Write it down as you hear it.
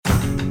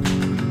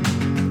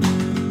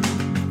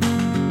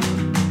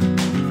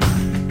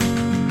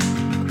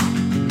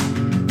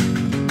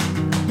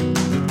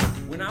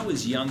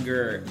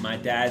younger, my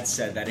dad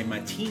said that in my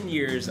teen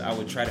years, I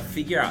would try to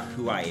figure out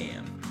who I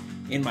am.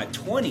 In my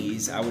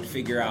 20s, I would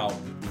figure out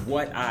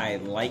what I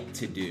like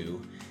to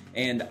do,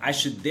 and I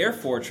should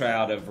therefore try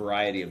out a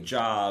variety of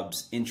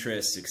jobs,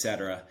 interests,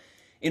 etc.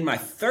 In my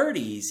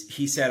 30s,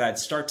 he said I'd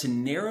start to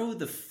narrow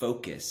the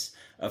focus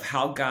of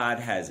how God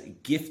has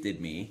gifted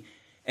me.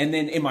 And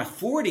then in my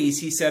 40s,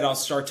 he said I'll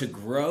start to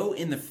grow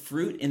in the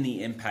fruit and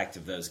the impact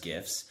of those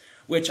gifts,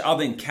 which I'll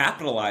then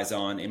capitalize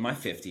on in my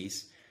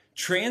 50s,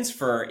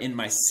 transfer in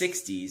my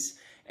 60s,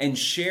 and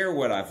share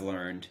what I've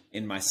learned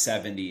in my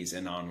 70s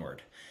and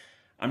onward.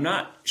 I'm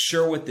not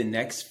sure what the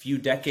next few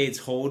decades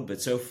hold,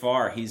 but so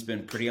far he's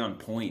been pretty on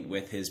point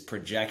with his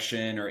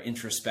projection or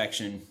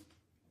introspection.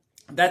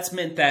 That's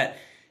meant that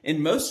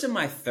in most of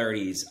my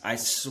 30s, I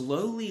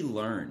slowly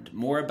learned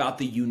more about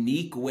the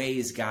unique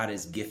ways God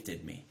has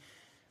gifted me.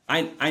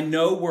 I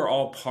know we're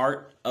all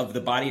part of the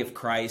body of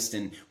Christ,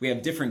 and we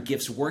have different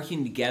gifts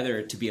working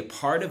together to be a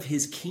part of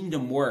his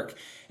kingdom work.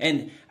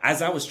 And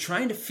as I was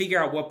trying to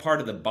figure out what part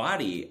of the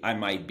body I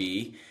might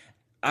be,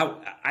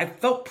 I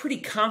felt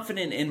pretty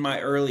confident in my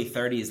early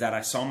 30s that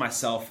I saw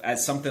myself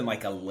as something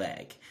like a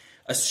leg,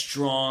 a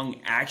strong,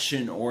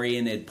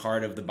 action-oriented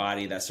part of the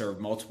body that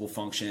served multiple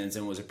functions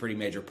and was a pretty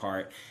major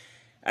part.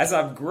 As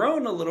I've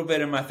grown a little bit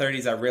in my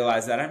 30s, I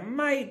realized that I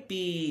might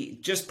be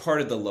just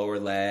part of the lower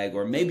leg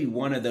or maybe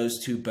one of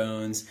those two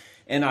bones.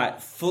 And I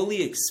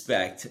fully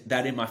expect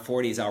that in my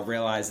 40s, I'll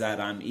realize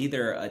that I'm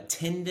either a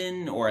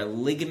tendon or a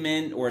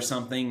ligament or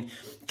something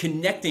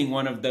connecting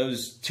one of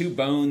those two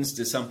bones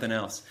to something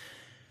else.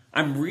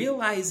 I'm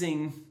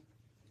realizing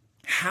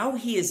how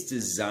he has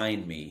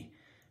designed me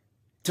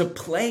to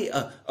play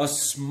a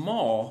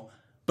small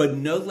but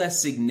no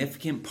less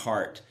significant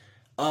part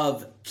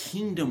of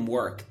kingdom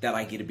work that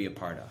I get to be a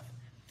part of.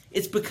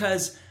 It's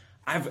because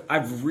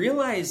I've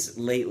realized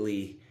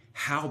lately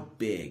how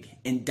big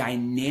and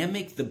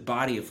dynamic the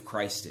body of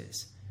Christ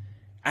is.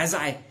 As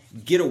I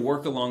get to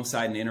work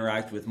alongside and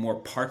interact with more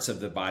parts of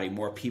the body,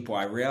 more people,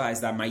 I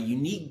realize that my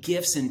unique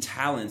gifts and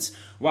talents,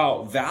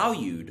 while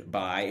valued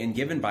by and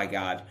given by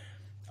God,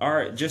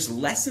 are just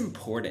less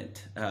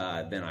important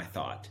than I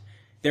thought.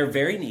 They're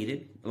very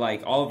needed,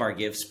 like all of our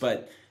gifts,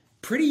 but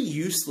pretty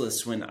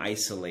useless when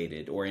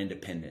isolated or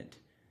independent.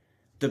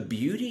 The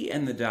beauty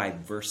and the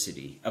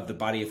diversity of the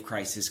body of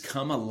Christ has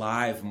come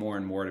alive more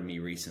and more to me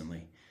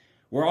recently.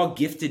 We're all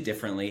gifted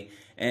differently,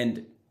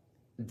 and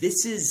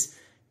this is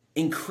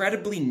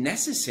incredibly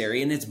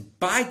necessary, and it's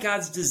by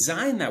God's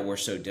design that we're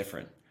so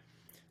different.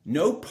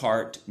 No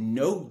part,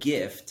 no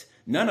gift,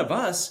 none of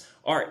us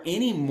are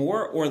any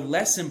more or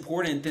less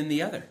important than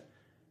the other.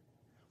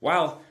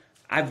 While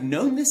I've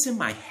known this in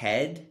my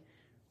head,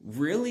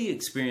 really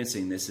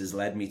experiencing this has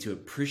led me to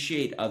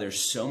appreciate others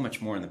so much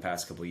more in the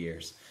past couple of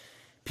years.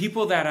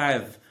 People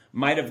that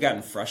might have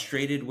gotten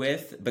frustrated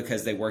with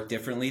because they work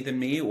differently than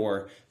me,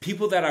 or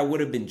people that I would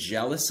have been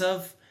jealous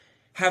of,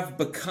 have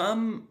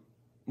become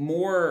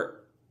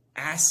more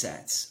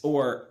assets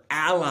or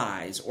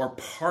allies or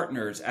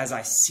partners as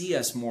I see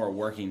us more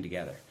working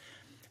together.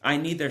 I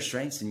need their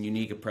strengths and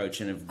unique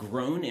approach and have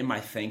grown in my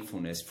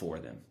thankfulness for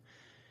them.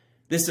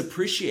 This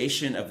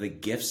appreciation of the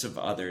gifts of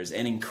others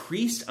and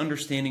increased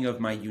understanding of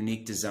my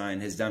unique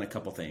design has done a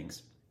couple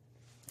things.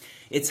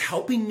 It's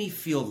helping me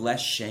feel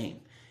less shame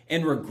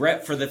and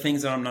regret for the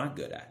things that I'm not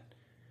good at.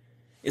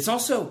 It's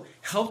also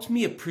helped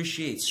me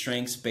appreciate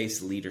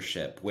strengths-based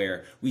leadership,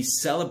 where we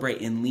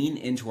celebrate and lean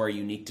into our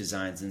unique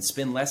designs and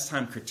spend less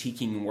time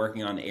critiquing and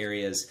working on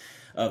areas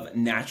of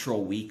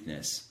natural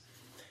weakness.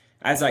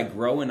 As I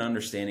grow in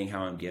understanding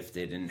how I'm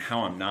gifted and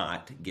how I'm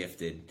not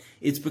gifted,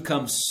 it's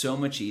become so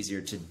much easier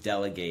to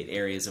delegate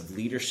areas of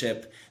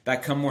leadership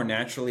that come more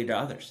naturally to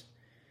others.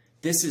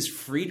 This has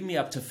freed me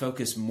up to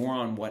focus more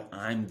on what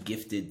I'm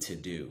gifted to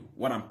do,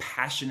 what I'm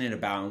passionate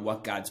about, and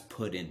what God's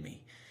put in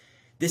me.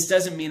 This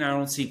doesn't mean I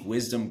don't seek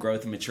wisdom,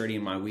 growth, and maturity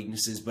in my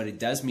weaknesses, but it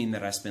does mean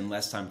that I spend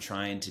less time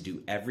trying to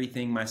do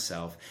everything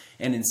myself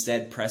and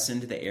instead press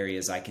into the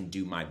areas I can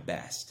do my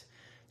best,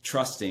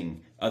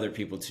 trusting other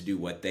people to do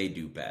what they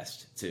do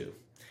best too.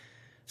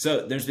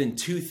 So there's been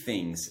two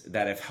things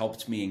that have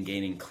helped me in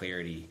gaining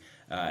clarity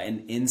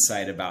and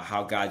insight about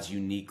how God's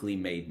uniquely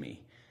made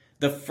me.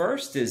 The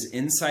first is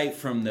insight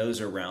from those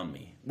around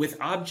me. With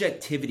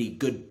objectivity,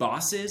 good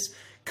bosses,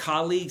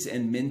 colleagues,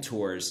 and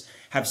mentors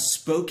have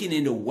spoken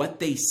into what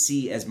they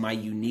see as my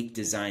unique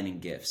design and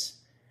gifts.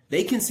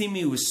 They can see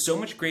me with so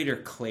much greater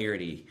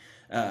clarity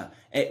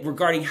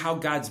regarding how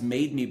God's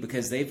made me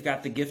because they've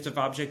got the gift of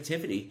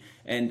objectivity,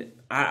 and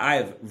I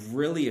have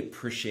really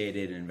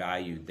appreciated and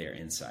valued their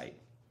insight.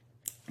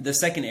 The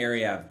second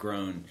area I've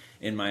grown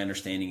in my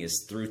understanding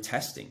is through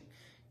testing.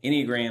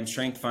 Enneagram,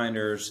 Strength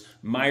Finders,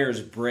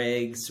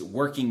 Myers-Briggs,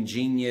 Working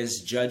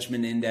Genius,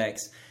 Judgment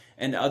Index,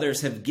 and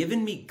others have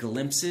given me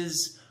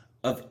glimpses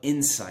of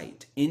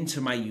insight into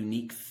my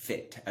unique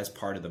fit as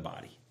part of the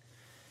body.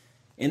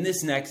 In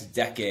this next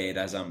decade,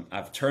 as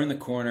I've turned the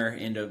corner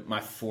into my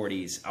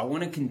 40s, I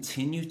want to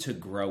continue to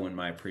grow in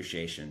my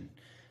appreciation,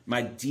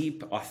 my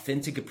deep,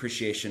 authentic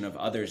appreciation of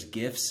others'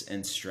 gifts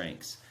and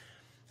strengths.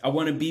 I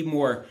want to be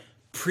more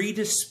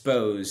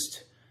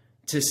predisposed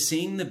to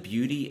seeing the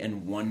beauty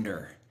and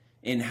wonder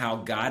in how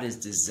God has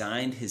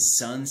designed his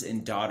sons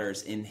and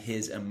daughters in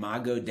his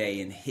imago Dei,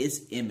 in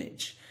his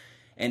image.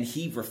 And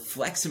he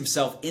reflects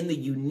himself in the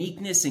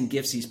uniqueness and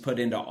gifts he's put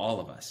into all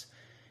of us.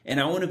 And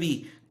I want to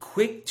be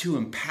quick to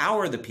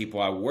empower the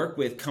people I work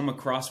with, come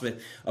across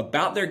with,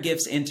 about their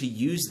gifts and to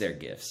use their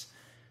gifts.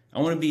 I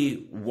want to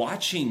be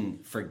watching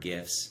for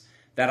gifts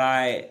that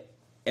I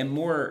am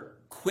more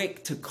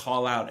quick to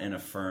call out and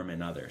affirm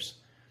in others.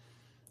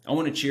 I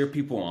want to cheer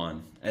people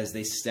on as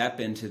they step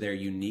into their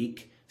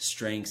unique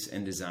strengths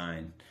and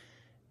design.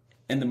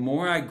 And the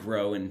more I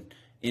grow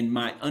in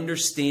my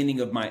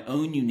understanding of my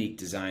own unique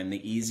design,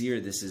 the easier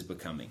this is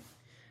becoming.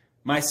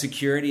 My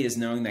security is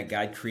knowing that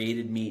God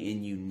created me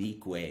in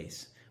unique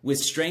ways, with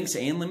strengths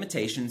and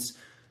limitations,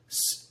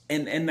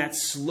 and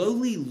that's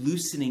slowly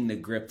loosening the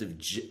grip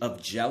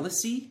of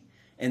jealousy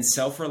and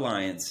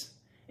self-reliance,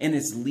 and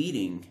it's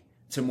leading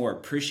to more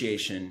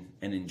appreciation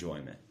and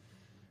enjoyment.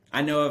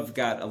 I know I've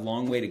got a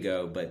long way to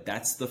go, but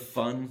that's the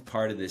fun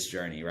part of this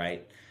journey,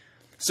 right?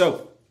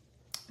 So,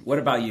 what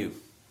about you?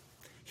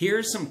 Here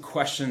are some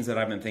questions that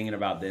I've been thinking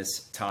about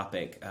this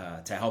topic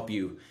to help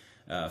you,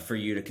 for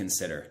you to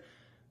consider.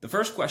 The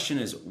first question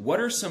is, what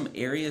are some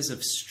areas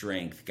of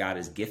strength God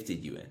has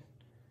gifted you in?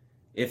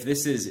 If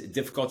this is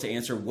difficult to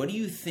answer, what do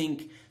you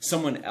think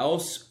someone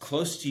else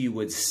close to you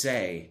would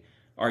say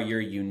are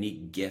your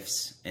unique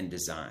gifts and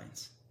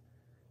designs?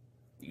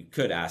 You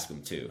could ask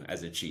them too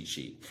as a cheat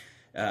sheet.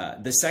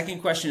 The second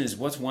question is,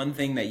 what's one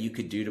thing that you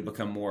could do to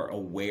become more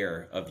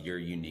aware of your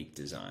unique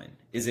design?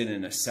 Is it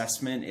an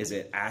assessment? Is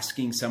it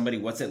asking somebody,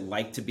 what's it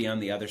like to be on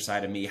the other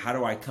side of me? How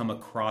do I come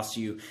across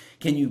you?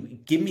 Can you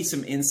give me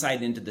some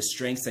insight into the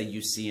strengths that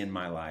you see in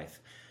my life?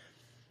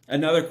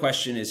 Another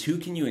question is, who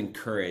can you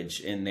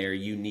encourage in their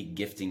unique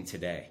gifting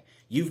today?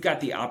 You've got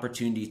the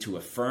opportunity to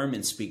affirm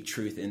and speak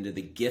truth into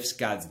the gifts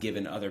God's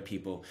given other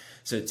people.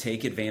 So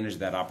take advantage of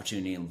that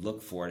opportunity and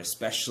look for it,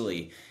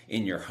 especially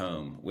in your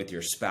home with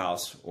your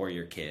spouse or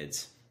your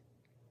kids.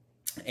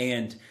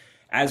 And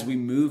as we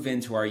move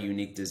into our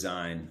unique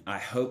design, I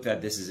hope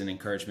that this is an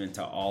encouragement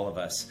to all of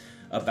us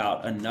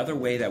about another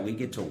way that we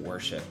get to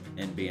worship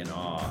and be in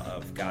awe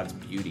of God's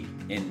beauty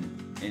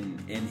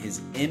in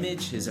his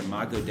image, his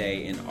imago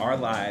Dei, in our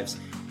lives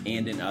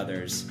and in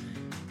others.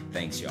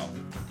 Thanks, y'all.